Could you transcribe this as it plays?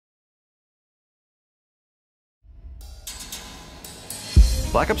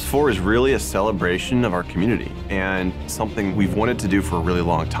Black Ops 4 is really a celebration of our community, and something we've wanted to do for a really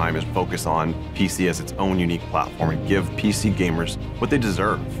long time is focus on PC as its own unique platform and give PC gamers what they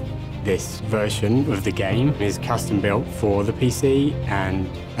deserve. This version of the game is custom built for the PC, and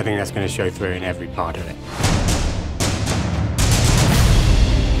I think that's going to show through in every part of it.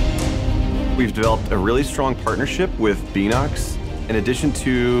 We've developed a really strong partnership with Beanox, in addition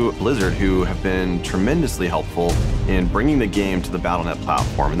to Blizzard, who have been tremendously helpful in bringing the game to the Battle.net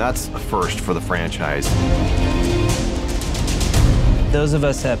platform, and that's a first for the franchise. Those of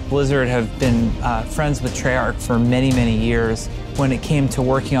us at Blizzard have been friends with Treyarch for many, many years. When it came to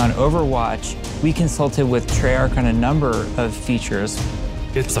working on Overwatch, we consulted with Treyarch on a number of features.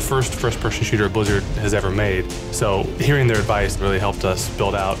 It's the first-person shooter Blizzard has ever made, so hearing their advice really helped us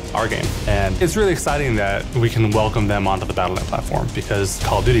build out our game. And it's really exciting that we can welcome them onto the Battle.net platform, because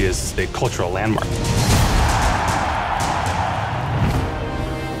Call of Duty is a cultural landmark.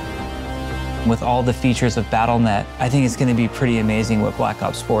 With all the features of Battle.net, I think it's going to be pretty amazing what Black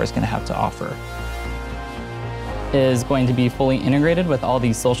Ops 4 is going to have to offer. Is going to be fully integrated with all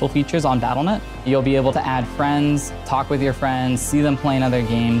these social features on Battle.net. You'll be able to add friends, talk with your friends, see them playing other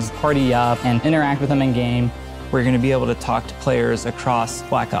games, party up, and interact with them in-game. We're going to be able to talk to players across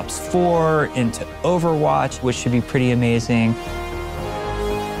Black Ops 4 into Overwatch, which should be pretty amazing.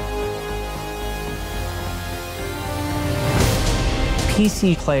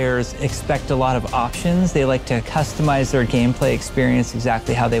 PC players expect a lot of options. They like to customize their gameplay experience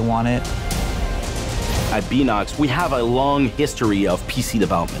exactly how they want it. At Beanox, we have a long history of PC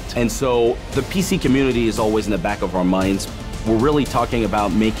development. And so the PC community is always in the back of our minds. We're really talking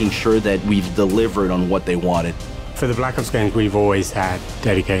about making sure that we've delivered on what they wanted. For the Black Ops games, we've always had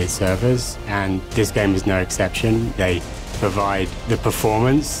dedicated servers, and this game is no exception. They provide the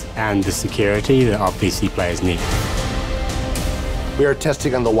performance and the security that our PC players need. We are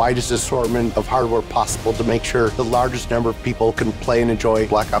testing on the widest assortment of hardware possible to make sure the largest number of people can play and enjoy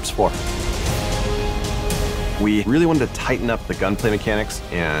Black Ops 4. We really wanted to tighten up the gunplay mechanics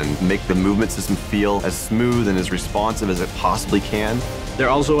and make the movement system feel as smooth and as responsive as it possibly can. There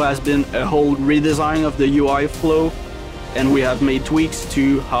also has been a whole redesign of the UI flow, and we have made tweaks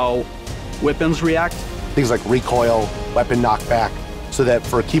to how weapons react. Things like recoil, weapon knockback, so that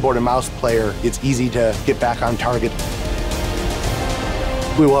for a keyboard and mouse player, it's easy to get back on target.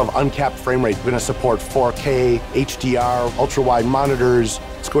 We will have uncapped frame rate. We're going to support 4K, HDR, ultra-wide monitors.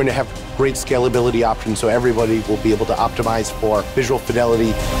 It's going to have great scalability options, so everybody will be able to optimize for visual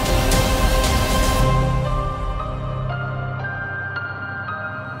fidelity.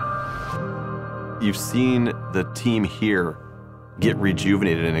 You've seen the team here get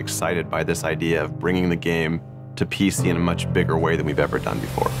rejuvenated and excited by this idea of bringing the game to PC in a much bigger way than we've ever done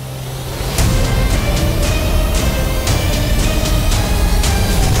before.